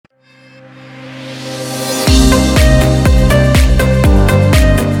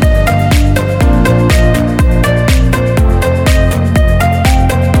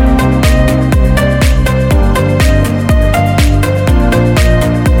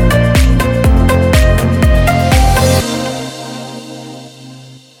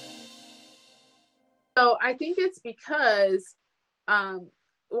I think it's because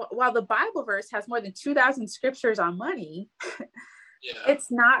while the Bible verse has more than 2,000 scriptures on money,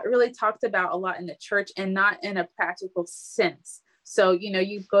 it's not really talked about a lot in the church, and not in a practical sense. So,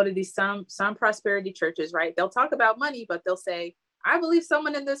 you go to these some prosperity churches, right? They'll talk about money, but they'll say, I believe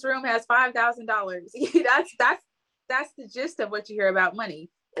someone in this room has $5,000. That's the gist of what you hear about money.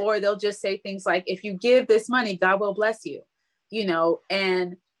 Or they'll just say things like, if you give this money, God will bless you,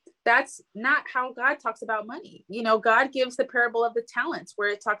 and that's not how God talks about money. God gives the parable of the talents, where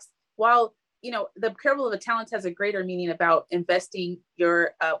it talks, the parable of the talents has a greater meaning about investing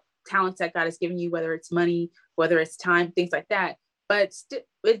your talents that God has given you, whether it's money, whether it's time, things like that. But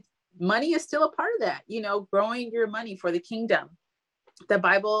money is still a part of that, growing your money for the kingdom. The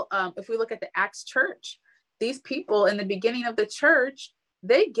Bible, if we look at the Acts church, these people in the beginning of the church,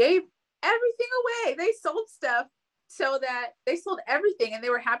 they gave everything away. They sold stuff, so that they sold everything, and they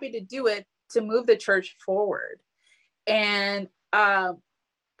were happy to do it to move the church forward. And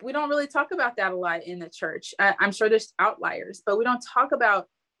we don't really talk about that a lot in the church. I'm sure there's outliers, but we don't talk about,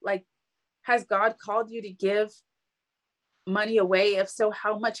 like, has God called you to give money away? If so,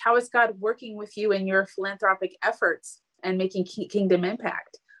 how much? How is God working with you in your philanthropic efforts and making kingdom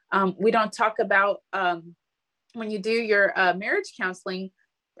impact? We don't talk about when you do your marriage counseling,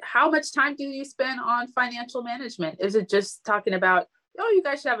 how much time do you spend on financial management? Is it just talking about, you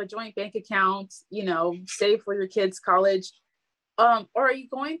guys should have a joint bank account, save for your kids' college? Or are you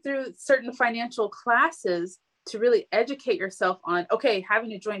going through certain financial classes to really educate yourself on, okay,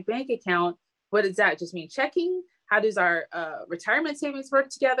 having a joint bank account, what does that just mean? Checking? How does our retirement savings work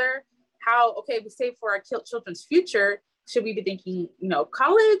together? We save for our children's future. Should we be thinking,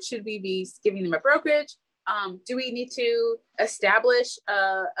 college? Should we be giving them a brokerage? Do we need to establish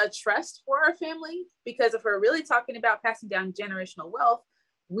a trust for our family? Because if we're really talking about passing down generational wealth,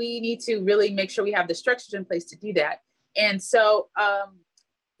 we need to really make sure we have the structures in place to do that. And so,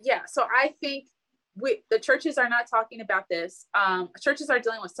 so I think the churches are not talking about this. Churches are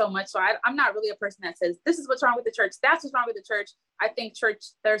dealing with so much. So I'm not really a person that says, this is what's wrong with the church, that's what's wrong with the church. I think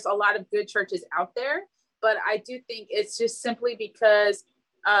there's a lot of good churches out there, but I do think it's just simply because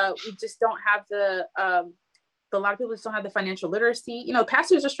we just don't have a lot of people just don't have the financial literacy.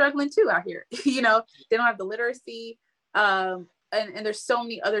 Pastors are struggling too out here. They don't have the literacy. And there's so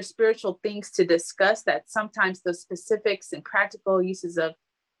many other spiritual things to discuss that sometimes the specifics and practical uses of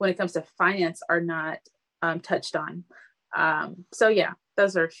when it comes to finance are not touched on.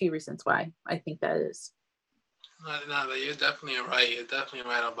 Those are a few reasons why I think that is. No, you're definitely right. You're definitely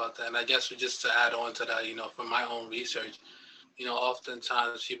right about that. And I guess just to add on to that, from my own research,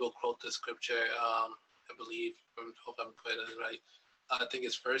 oftentimes people quote the scripture, I believe, hope I'm putting it right. I think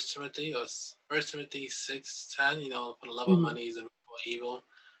it's First Timothy 6:10. For the love of money is evil,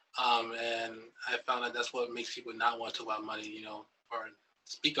 and I found that that's what makes people not want to talk about money, or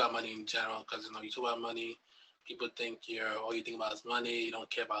speak about money in general. Because you talk about money, people think all you think about is money. You don't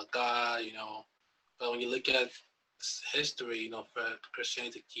care about God, But when you look at history, for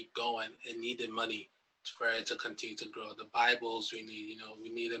Christianity to keep going, it needed money for it to continue to grow. The Bibles we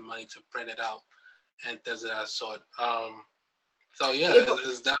needed money to print it out, and things of that sort.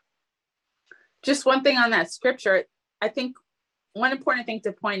 Is that just one thing on that scripture? I think one important thing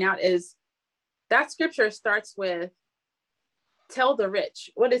to point out is that scripture starts with tell the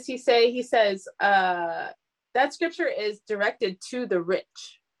rich. What does he say? He says that scripture is directed to the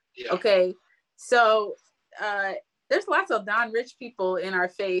rich. Yeah. Okay, so there's lots of non-rich people in our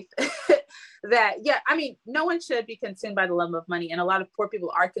faith that, no one should be consumed by the love of money, and a lot of poor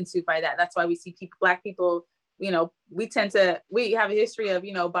people are consumed by that. That's why we see Black people, we have a history of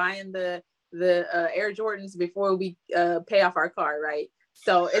buying the Air Jordans before we pay off our car, right?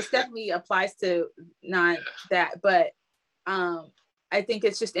 So it definitely applies to not that, but I think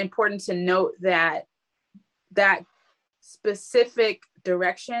it's just important to note that specific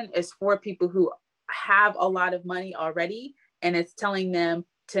direction is for people who have a lot of money already, and it's telling them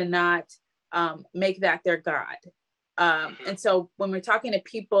to not make that their God. And so when we're talking to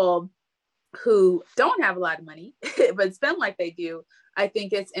people who don't have a lot of money but spend like they do, I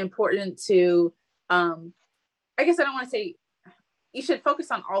think it's important to I guess I don't want to say you should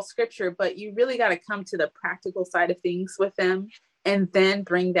focus on all scripture, but you really got to come to the practical side of things with them and then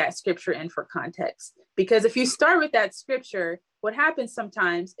bring that scripture in for context. Because if you start with that scripture, what happens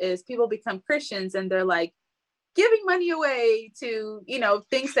sometimes is people become Christians and they're like giving money away to,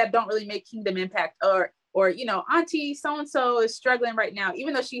 things that don't really make kingdom impact, or auntie so-and-so is struggling right now,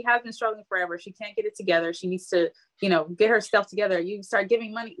 even though she has been struggling forever. She can't get it together. She needs to, get her stuff together. You start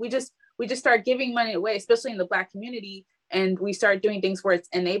giving money. We just start giving money away, especially in the Black community. And we start doing things where it's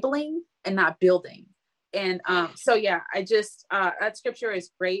enabling and not building. And so yeah, I just that scripture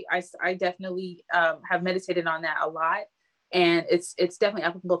is great. I definitely have meditated on that a lot, and it's definitely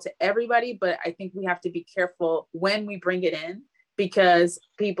applicable to everybody. But I think we have to be careful when we bring it in, because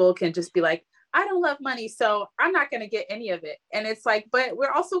people can just be like, I don't love money, so I'm not going to get any of it. And it's like, but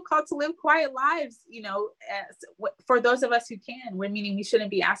we're also called to live quiet lives, you know, for those of us who can. We're meaning we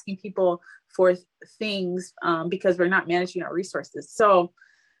shouldn't be asking people for things because we're not managing our resources. So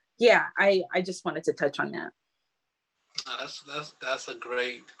yeah, I just wanted to touch on that. That's a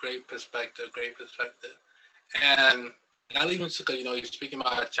great perspective. And not even to, you know, you're speaking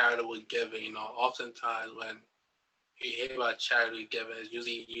about charitable giving. You know, oftentimes when you hear about charitable giving, it's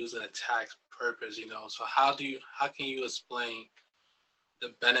usually using a tax purpose. You know, so how can you explain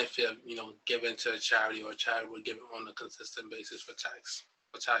the benefit of, you know, giving to a charity or charitable giving on a consistent basis for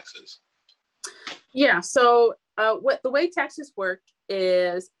taxes? Yeah. So what the way taxes work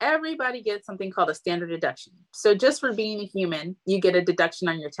is everybody gets something called a standard deduction. So just for being a human, you get a deduction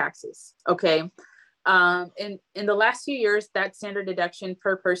on your taxes. Okay. In the last few years, that standard deduction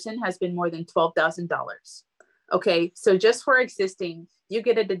per person has been more than $12,000. Okay. So just for existing, you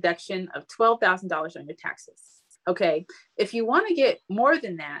get a deduction of $12,000 on your taxes. Okay. If you want to get more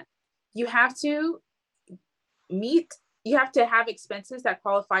than that, you have to have expenses that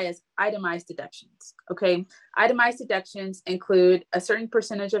qualify as itemized deductions. Okay. Itemized deductions include a certain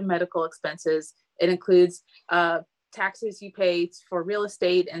percentage of medical expenses. It includes taxes you pay for real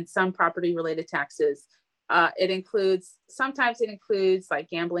estate and some property related taxes. Sometimes it includes like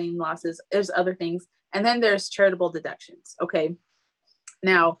gambling losses. There's other things. And then there's charitable deductions. Okay.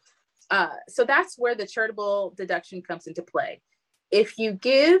 Now, so that's where the charitable deduction comes into play. If you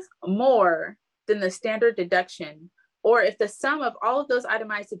give more than the standard deduction, or if the sum of all of those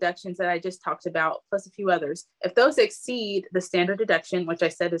itemized deductions that I just talked about, plus a few others, if those exceed the standard deduction, which I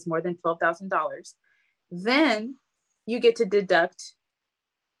said is more than $12,000, then you get to deduct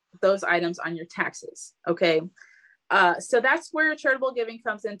those items on your taxes. Okay. So that's where charitable giving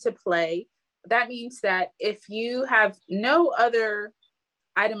comes into play. That means that if you have no other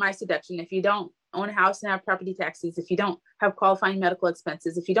itemized deduction, if you don't own a house and have property taxes, if you don't have qualifying medical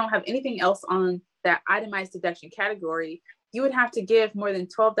expenses, if you don't have anything else on that itemized deduction category, you would have to give more than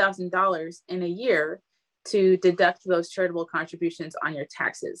 $12,000 in a year to deduct those charitable contributions on your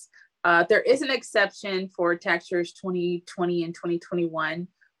taxes. There is an exception for tax years 2020 and 2021,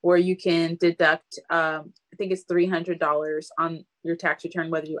 where you can deduct, I think it's $300 on your tax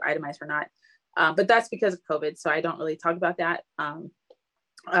return, whether you itemize or not. But that's because of COVID. So I don't really talk about that.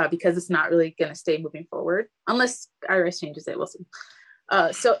 Because it's not really going to stay moving forward unless IRS changes it. We'll see.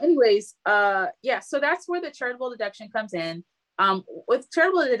 So anyways, so that's where the charitable deduction comes in. With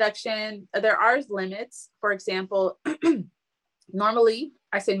charitable deduction, there are limits. For example, normally,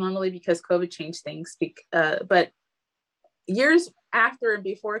 I say normally because COVID changed things, but years after and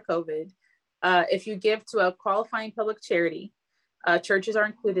before COVID, if you give to a qualifying public charity, churches are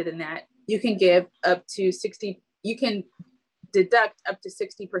included in that, you can give up to you can deduct up to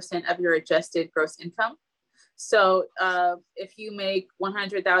 60% of your adjusted gross income. So if you make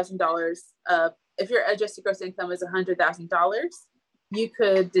 $100,000, if your adjusted gross income is $100,000, you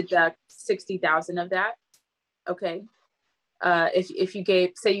could deduct 60,000 of that. Okay. If you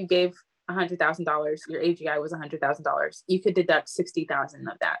gave $100,000, your AGI was $100,000, you could deduct 60,000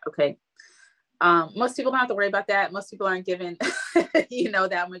 of that. Okay. Most people don't have to worry about that. Most people aren't given,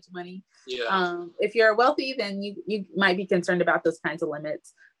 that much money. Yeah. If you're wealthy, then you might be concerned about those kinds of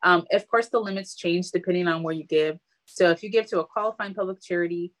limits. Of course, the limits change depending on where you give. So if you give to a qualifying public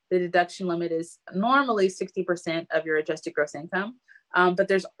charity, the deduction limit is normally 60% of your adjusted gross income. But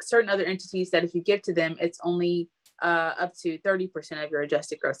there's certain other entities that if you give to them, it's only up to 30% of your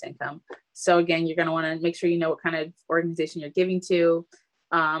adjusted gross income. So again, you're going to want to make sure you know what kind of organization you're giving to.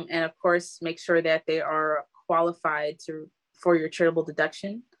 And of course, make sure that they are qualified for your charitable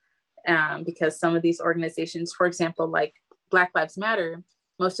deduction. Because some of these organizations, for example, like Black Lives Matter,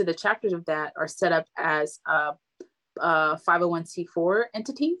 most of the chapters of that are set up as 501c4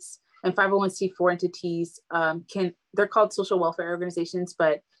 entities. And 501c4 entities they're called social welfare organizations,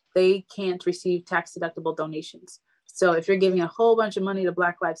 but they can't receive tax deductible donations. So if you're giving a whole bunch of money to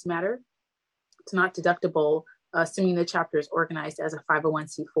Black Lives Matter, it's not deductible, assuming the chapter is organized as a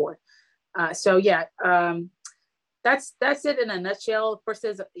 501c4. That's it in a nutshell. Of course,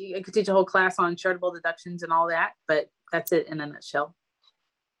 you could teach a whole class on charitable deductions and all that, but that's it in a nutshell.